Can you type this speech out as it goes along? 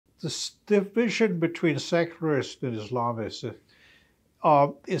division between secularists and Islamists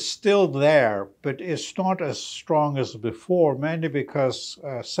is still there, but it's not as strong as before, mainly because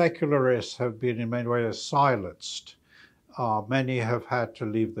secularists have been in many ways silenced. Many have had to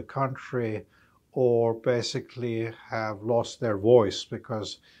leave the country or basically have lost their voice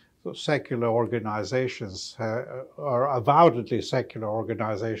because secular organizations, or avowedly secular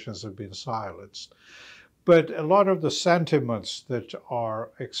organizations, have been silenced. But a lot of the sentiments that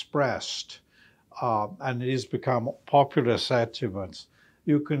are expressed, and it has become popular sentiments,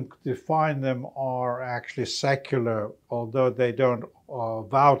 you can define them are actually secular, although they don't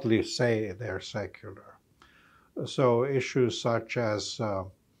avowedly say they're secular. So issues such as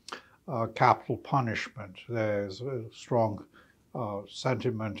capital punishment, there's a strong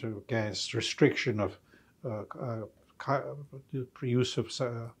sentiment against restriction of use of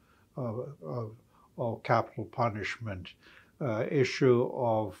capital punishment, issue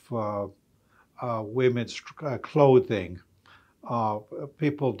of women's clothing.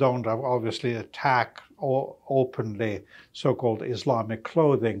 People don't obviously attack openly so-called Islamic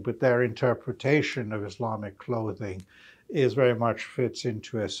clothing, but their interpretation of Islamic clothing is very much fits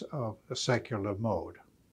into a secular mode.